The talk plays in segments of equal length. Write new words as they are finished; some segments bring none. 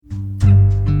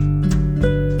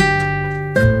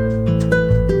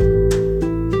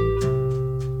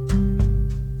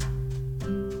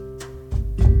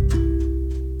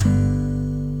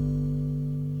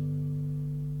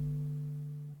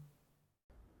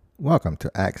Welcome to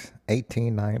Acts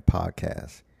 18:9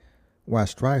 podcast, where I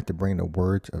strive to bring the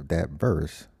words of that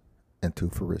verse into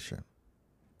fruition.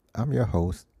 I'm your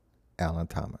host, Alan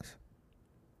Thomas,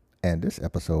 and this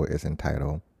episode is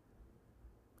entitled,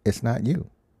 It's Not You,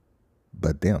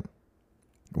 But Them.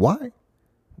 Why?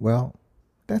 Well,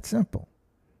 that's simple,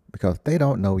 because they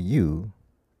don't know you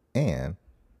and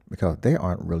because they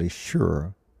aren't really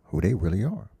sure who they really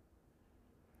are.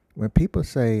 When people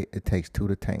say it takes two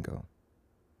to tango,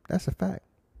 that's a fact.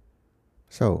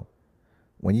 So,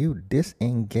 when you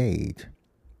disengage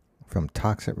from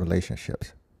toxic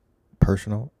relationships,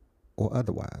 personal or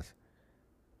otherwise,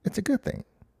 it's a good thing.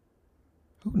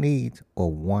 Who needs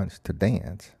or wants to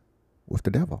dance with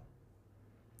the devil?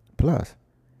 Plus,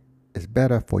 it's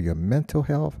better for your mental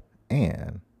health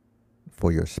and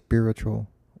for your spiritual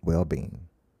well-being.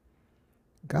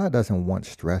 God doesn't want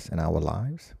stress in our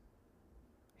lives.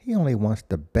 He only wants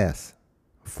the best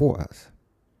for us,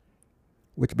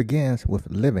 which begins with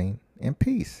living in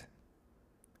peace.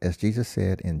 As Jesus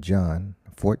said in John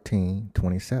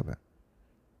 14:27,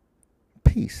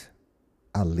 peace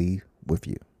I leave with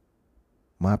you.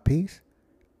 My peace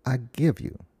I give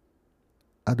you.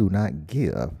 I do not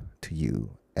give to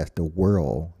you as the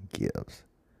world gives.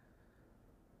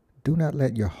 Do not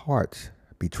let your hearts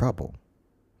be troubled,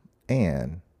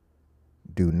 and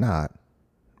do not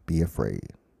be afraid.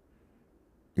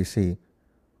 You see,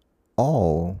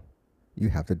 all you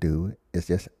have to do is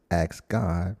just ask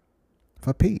God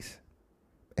for peace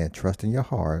and trust in your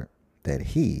heart that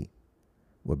He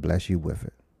will bless you with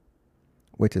it,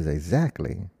 which is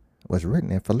exactly what's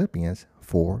written in Philippians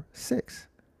 4:6,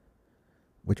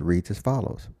 which reads as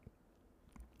follows.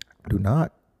 Do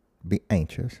not be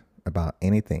anxious about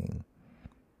anything,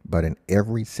 but in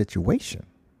every situation,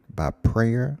 by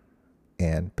prayer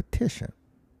and petition,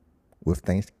 with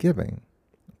thanksgiving,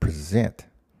 present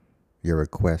your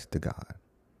request to God.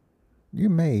 You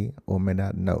may or may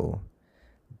not know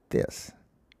this,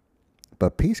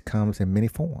 but peace comes in many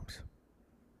forms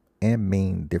and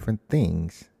mean different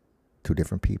things to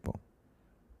different people.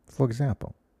 For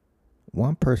example,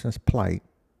 one person's plight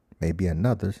may be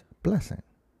another's blessing.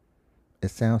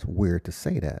 It sounds weird to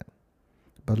say that,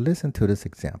 but listen to this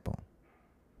example.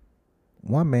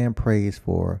 One man prays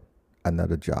for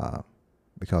another job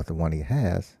because the one he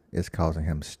has is causing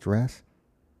him stress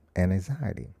and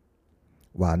anxiety,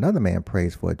 while another man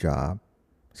prays for a job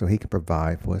so he can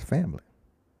provide for his family.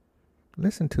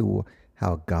 Listen to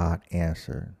how God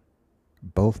answered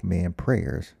both men's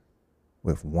prayers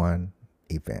with one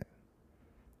event.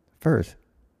 First,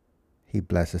 He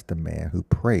blesses the man who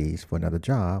prays for another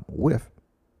job with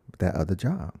that other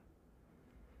job,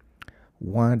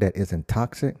 one that isn't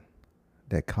toxic,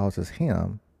 that causes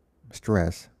him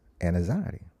stress and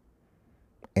anxiety.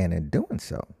 And in doing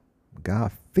so,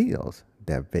 God fills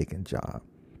that vacant job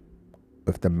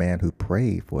with the man who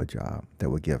prayed for a job that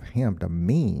would give him the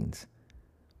means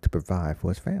to provide for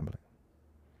his family.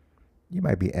 You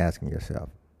might be asking yourself,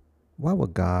 why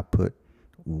would God put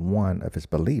one of His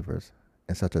believers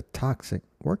in such a toxic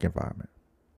work environment?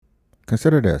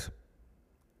 Consider this.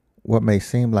 What may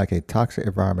seem like a toxic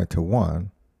environment to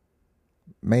one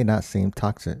may not seem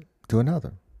toxic to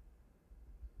another.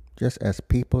 Just as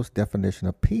people's definition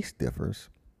of peace differs,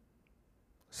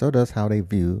 so does how they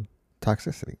view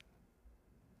toxicity.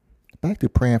 Back to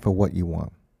praying for what you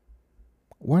want.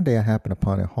 One day I happened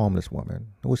upon a homeless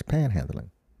woman who was panhandling,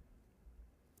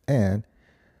 and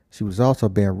she was also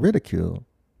being ridiculed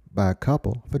by a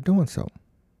couple for doing so.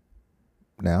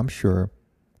 Now I'm sure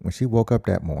when she woke up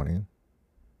that morning,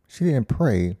 she didn't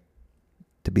pray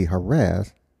to be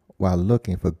harassed while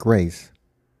looking for grace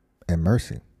and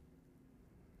mercy.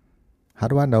 How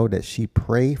do I know that she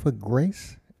prayed for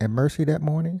grace and mercy that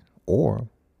morning or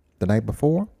the night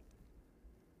before?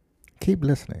 Keep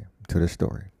listening to this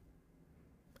story.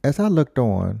 As I looked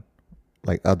on,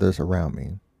 like others around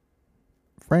me,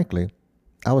 frankly,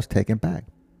 I was taken back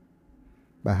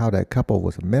by how that couple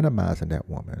was minimizing that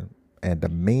woman and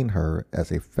demeaning her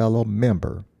as a fellow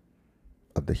member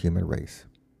of the human race,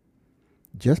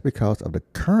 just because of the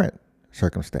current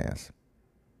circumstance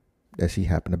that she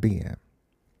happened to be in.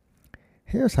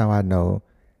 Here's how I know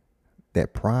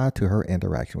that prior to her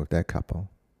interaction with that couple,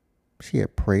 she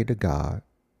had prayed to God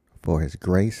for His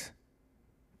grace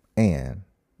and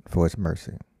for His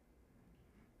mercy.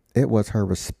 It was her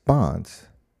response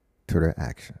to their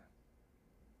action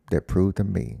that proved to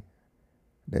me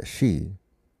that she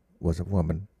was a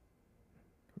woman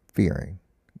fearing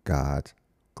God's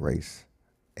grace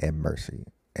and mercy.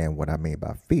 And what I mean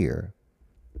by fear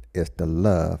is the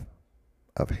love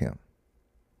of Him.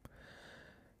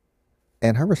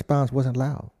 And her response wasn't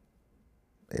loud.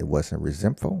 It wasn't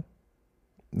resentful.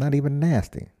 not even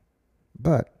nasty,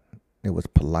 but it was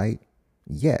polite,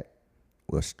 yet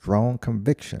with strong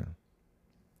conviction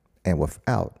and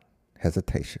without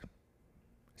hesitation.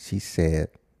 She said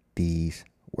these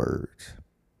words: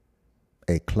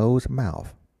 "A closed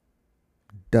mouth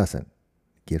doesn't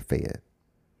get fed."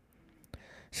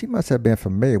 She must have been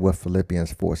familiar with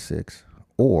Philippians 4:6,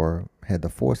 or had the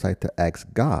foresight to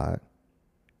ask God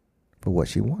for what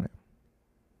she wanted.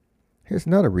 Here's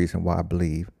another reason why I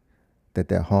believe that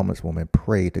homeless woman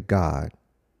prayed to God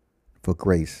for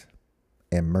grace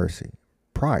and mercy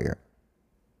prior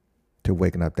to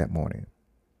waking up that morning,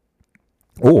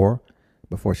 or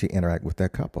before she interacted with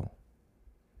that couple,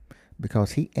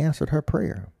 because he answered her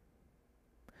prayer.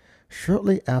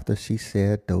 Shortly after she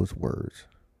said those words,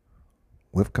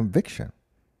 with conviction,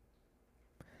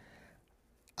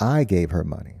 I gave her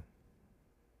money.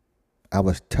 I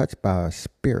was touched by her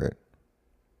spirit,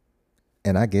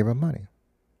 and I gave her money.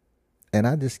 And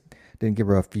I just didn't give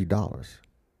her a few dollars.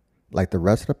 Like the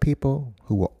rest of the people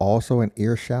who were also in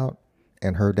earshot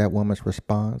and heard that woman's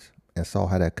response and saw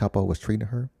how that couple was treating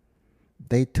her,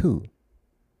 they too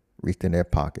reached in their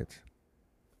pockets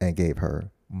and gave her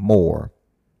more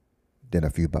than a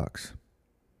few bucks.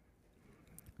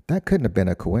 That couldn't have been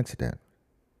a coincidence.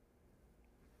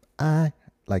 I,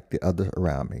 like the others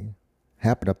around me,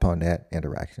 happened upon that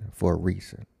interaction for a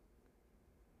reason.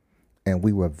 And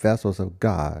we were vessels of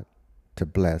God to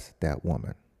bless that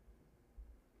woman.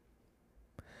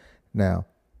 Now,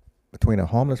 between a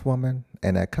homeless woman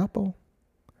and that couple,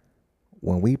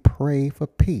 when we pray for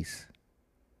peace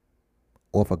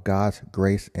or for God's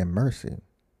grace and mercy,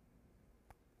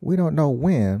 we don't know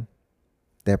when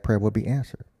that prayer will be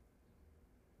answered.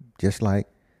 Just like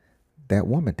that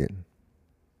woman didn't.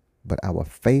 But our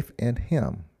faith in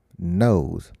Him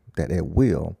knows that it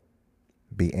will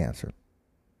be answered.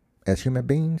 As human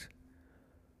beings,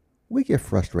 we get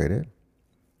frustrated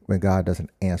when God doesn't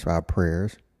answer our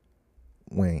prayers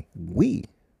when we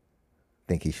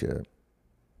think He should.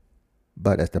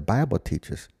 But as the Bible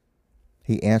teaches,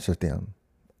 He answers them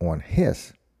on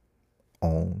His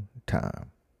own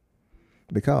time.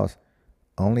 Because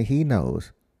only He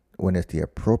knows when it's the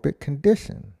appropriate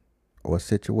condition or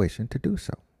situation to do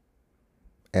so.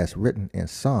 As written in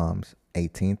Psalms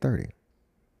 18:30,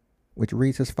 which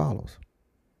reads as follows: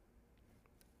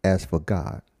 As for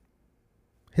God,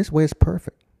 His way is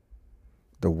perfect.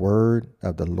 The word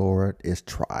of the Lord is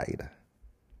tried.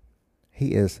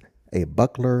 He is a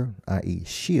buckler, i.e.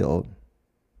 shield,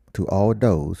 to all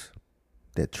those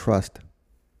that trust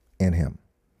in Him.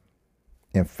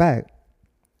 In fact,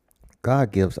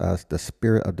 God gives us the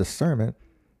spirit of discernment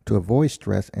to avoid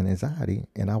stress and anxiety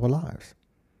in our lives.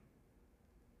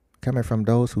 Coming from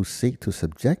those who seek to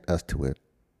subject us to it.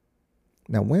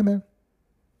 Now, women,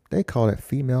 they call it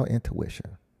female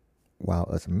intuition, while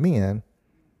us men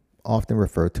often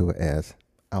refer to it as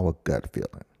our gut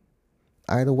feeling.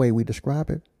 Either way we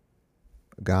describe it,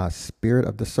 God's spirit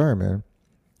of discernment,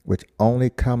 which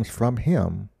only comes from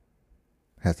Him,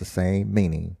 has the same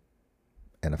meaning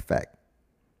and effect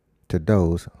to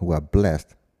those who are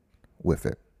blessed with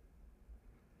it.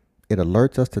 It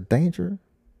alerts us to danger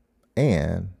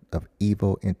and of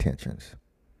evil intentions.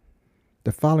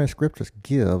 The following scriptures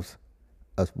gives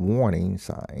us warning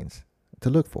signs to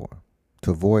look for,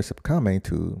 to avoid succumbing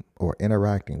to or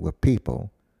interacting with people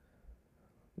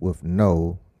with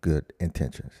no good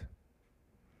intentions,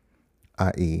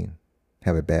 i.e.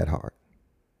 have a bad heart.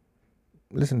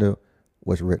 Listen to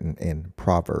what's written in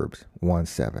Proverbs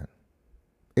 1:7.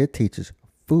 It teaches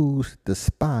fools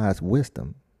despise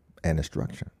wisdom and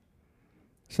instruction.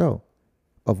 So,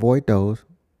 avoid those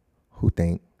who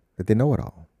think that they know it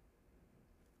all.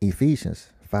 Ephesians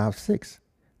 5:6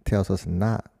 tells us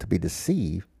not to be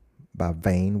deceived by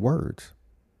vain words.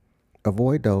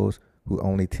 Avoid those who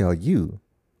only tell you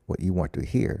what you want to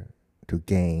hear to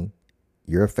gain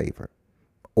your favor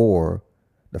or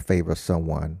the favor of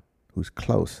someone who's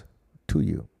close to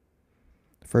you.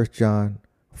 1 John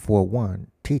 4:1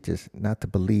 teaches not to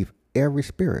believe every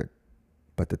spirit,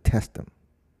 but to test them.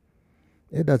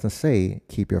 It doesn't say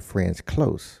keep your friends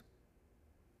close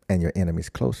and your enemies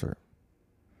closer.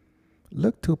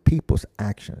 Look to people's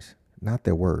actions, not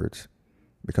their words,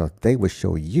 because they will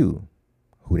show you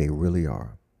who they really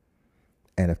are.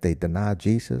 And if they deny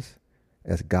Jesus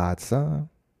as God's Son,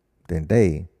 then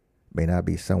they may not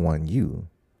be someone you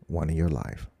want in your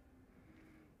life.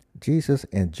 Jesus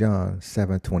in John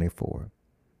 7:24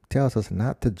 tells us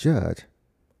not to judge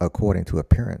according to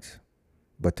appearance,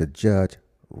 but to judge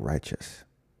righteous.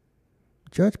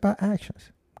 Judge by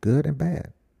actions, good and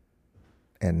bad,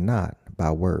 and not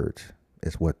by words,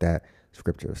 is what that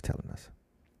scripture is telling us,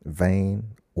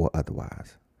 vain or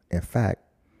otherwise. In fact,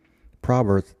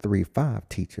 Proverbs 3:5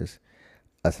 teaches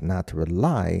us not to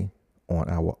rely on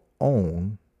our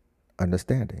own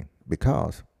understanding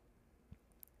because,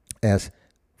 as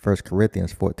 1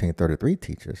 Corinthians 14:33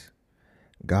 teaches,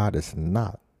 God is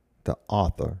not the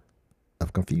author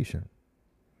of confusion.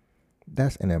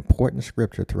 That's an important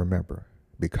scripture to remember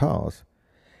because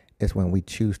it's when we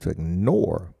choose to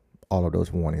ignore all of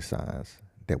those warning signs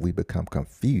that we become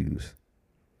confused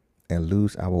and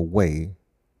lose our way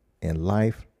in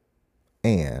life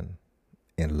and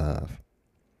in love.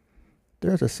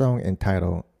 There's a song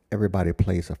entitled Everybody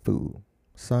Plays a Fool,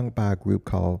 sung by a group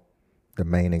called The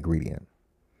Main Ingredient.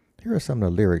 Here are some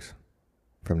of the lyrics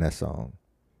from that song.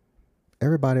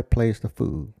 Everybody plays the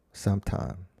fool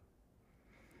sometime.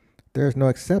 There is no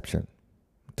exception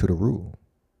to the rule.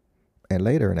 And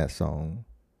later in that song,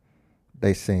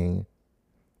 they sing,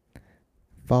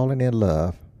 falling in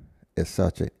love is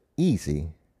such an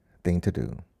easy thing to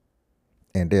do.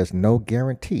 And there's no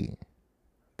guarantee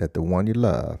that the one you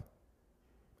love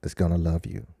is going to love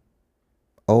you.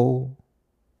 Oh,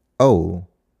 oh,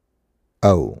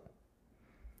 oh.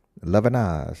 Loving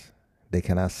eyes, they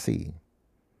cannot see.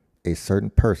 A certain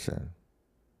person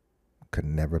could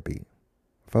never be.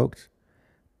 Folks,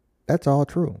 that's all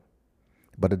true.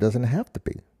 But it doesn't have to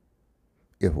be.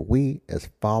 If we, as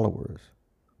followers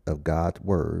of God's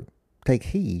word, take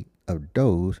heed of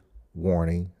those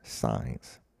warning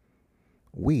signs,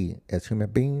 we, as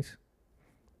human beings,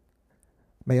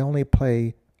 may only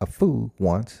play a fool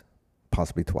once,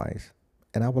 possibly twice,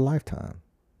 in our lifetime.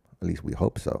 At least we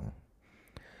hope so.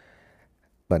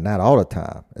 But not all the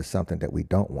time is something that we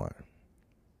don't want.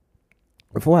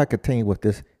 Before I continue with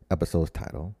this episode's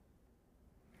title,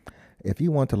 if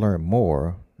you want to learn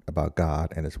more about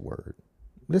God and His Word,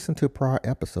 listen to prior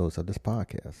episodes of this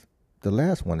podcast. The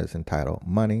last one is entitled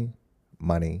Money,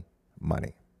 Money,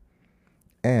 Money.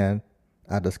 And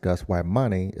I discuss why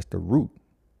money is the root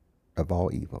of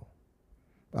all evil.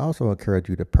 I also encourage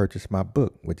you to purchase my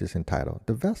book, which is entitled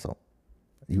The Vessel.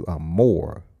 You are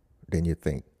more than you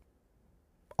think.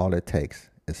 All it takes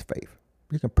is faith.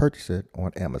 You can purchase it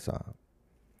on Amazon.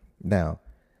 Now,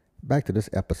 back to this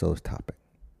episode's topic.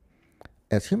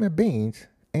 As human beings,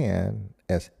 and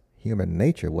as human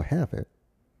nature will have it,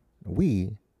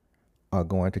 we are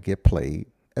going to get played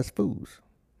as fools.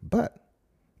 But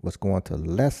what's going to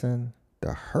lessen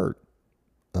the hurt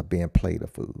of being played a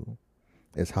fool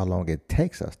is how long it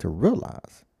takes us to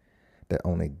realize that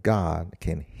only God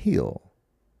can heal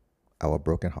our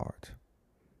broken hearts.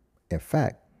 In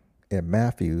fact, in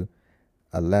Matthew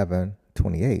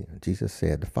 11:28, Jesus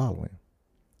said the following,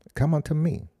 "Come unto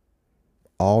me,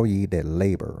 all ye that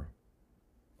labor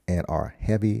and are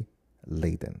heavy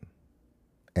laden,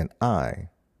 and I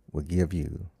will give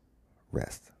you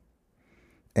rest."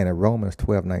 And in Romans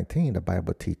 12:19, the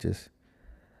Bible teaches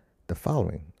the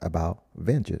following about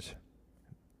vengeance.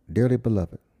 Dearly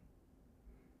beloved.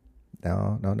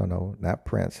 No, not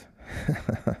Prince.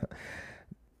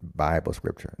 Bible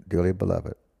scripture. Dearly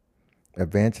beloved,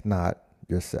 avenge not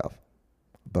yourself,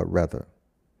 but rather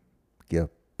give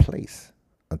place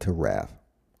unto wrath.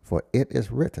 For it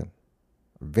is written,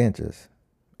 vengeance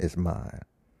is mine.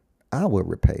 I will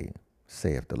repay,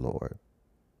 saith the Lord.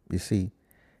 You see,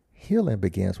 healing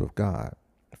begins with God.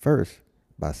 First,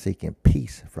 by seeking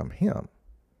peace from Him.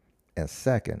 And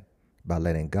second, by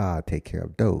letting God take care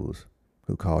of those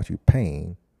who cause you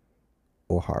pain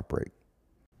or heartbreak.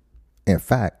 In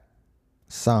fact,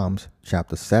 Psalms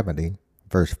chapter 70,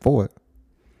 verse 4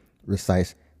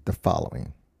 recites the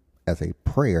following as a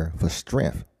prayer for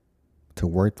strength to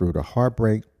work through the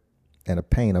heartbreak and the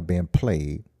pain of being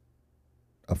played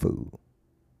a fool.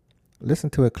 Listen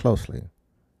to it closely.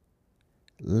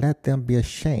 Let them be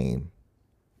ashamed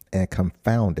and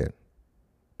confounded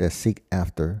that seek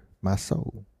after my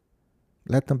soul.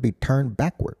 Let them be turned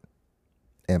backward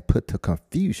and put to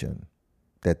confusion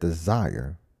that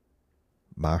desire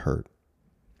my hurt.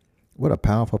 What a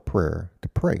powerful prayer to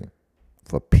pray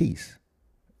for peace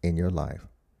in your life.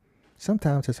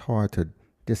 Sometimes it's hard to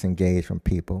disengage from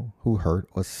people who hurt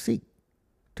or seek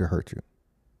to hurt you.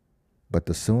 But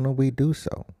the sooner we do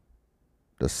so,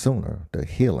 the sooner the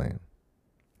healing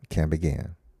can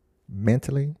begin,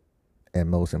 mentally and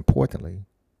most importantly,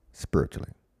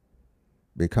 spiritually.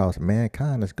 Because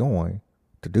mankind is going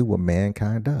to do what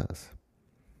mankind does,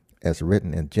 as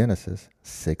written in Genesis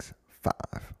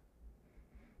 6:5.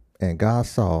 And God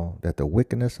saw that the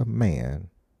wickedness of man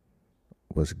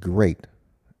was great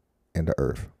in the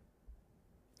earth,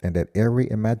 and that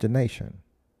every imagination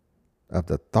of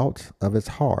the thoughts of his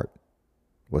heart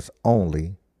was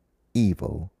only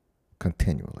evil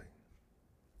continually.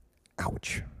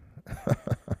 Ouch.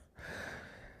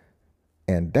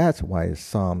 And that's why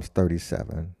Psalms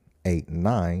 37, 8,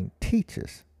 9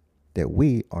 teaches that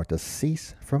we are to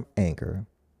cease from anger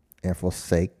and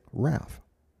forsake wrath.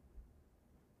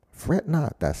 Fret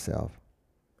not thyself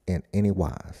in any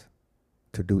wise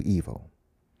to do evil,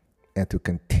 and to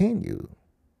continue,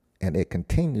 and it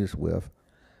continues with,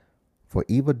 for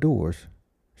evildoers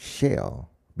shall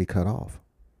be cut off.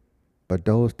 But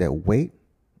those that wait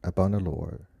upon the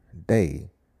Lord,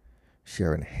 they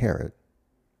shall inherit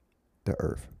the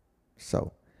earth.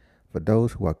 So, for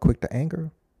those who are quick to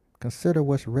anger, consider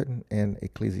what's written in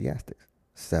Ecclesiastes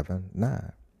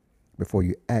 7:9 before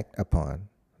you act upon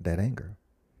that anger.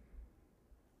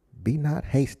 Be not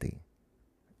hasty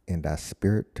in thy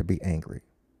spirit to be angry,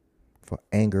 for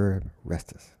anger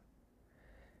resteth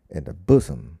in the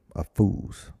bosom of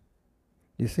fools.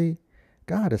 You see,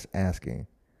 God is asking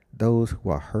those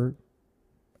who are hurt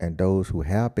and those who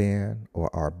have been or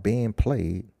are being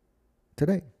played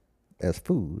today as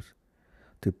fools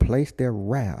to place their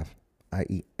wrath,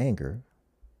 i.e. anger,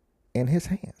 in his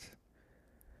hands,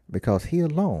 because he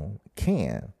alone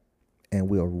can and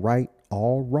will right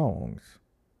all wrongs,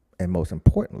 and most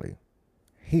importantly,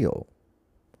 heal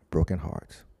broken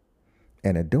hearts.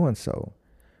 And in doing so,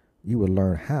 you will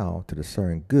learn how to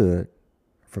discern good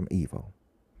from evil,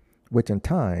 which in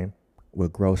time will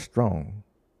grow strong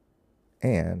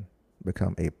and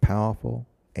become a powerful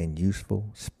and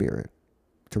useful spirit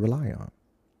to rely on.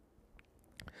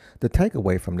 The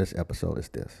takeaway from this episode is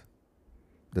this: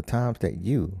 the times that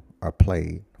you are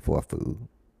played for a fool,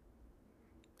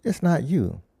 it's not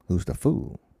you who's the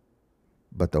fool,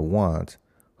 but the ones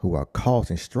who are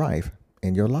causing strife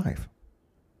in your life.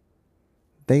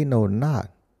 They know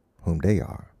not whom they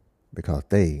are, because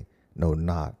they know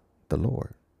not the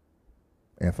Lord.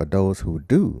 And for those who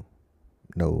do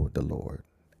know the Lord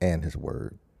and his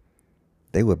word,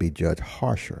 they will be judged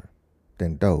harsher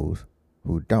than those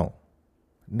who don't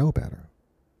know better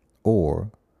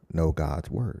or know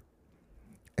God's word,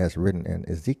 as written in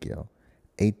Ezekiel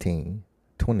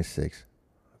 18:26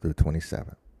 through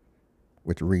 27,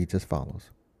 which reads as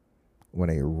follows: When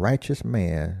a righteous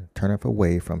man turneth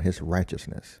away from his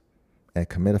righteousness and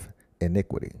committeth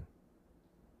iniquity,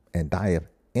 and dieth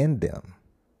in them,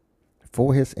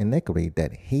 for his iniquity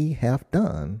that he hath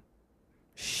done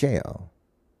shall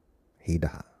he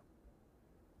die.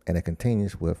 And it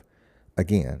continues with,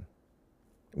 again,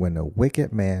 when the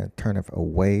wicked man turneth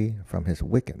away from his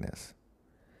wickedness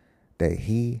that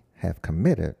he hath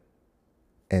committed,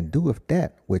 and doeth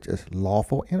that which is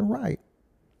lawful and right,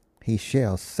 he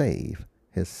shall save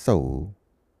his soul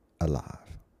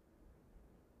alive.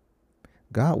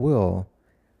 God will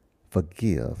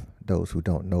forgive those who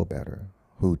don't know better,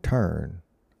 who turn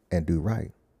and do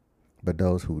right. But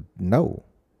those who know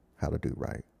how to do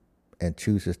right and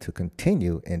chooses to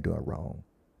continue in doing wrong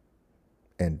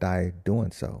and die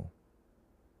doing so,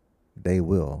 they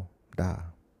will die.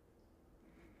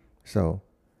 So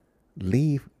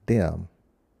leave them,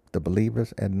 the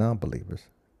believers and non-believers,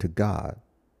 to God,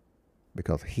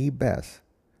 because he best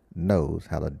knows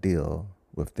how to deal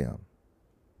with them.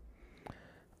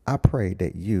 I pray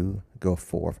that you go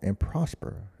forth and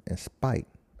prosper in spite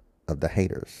of the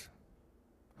haters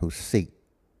who seek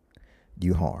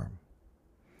you harm,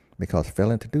 because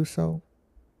failing to do so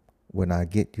will not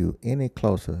get you any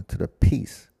closer to the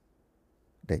peace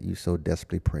that you so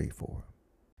desperately pray for.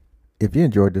 If you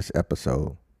enjoyed this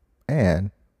episode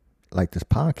and like this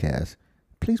podcast,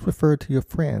 please refer to your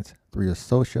friends through your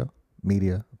social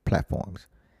media platforms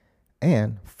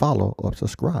and follow or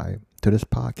subscribe to this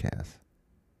podcast.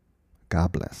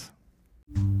 God bless.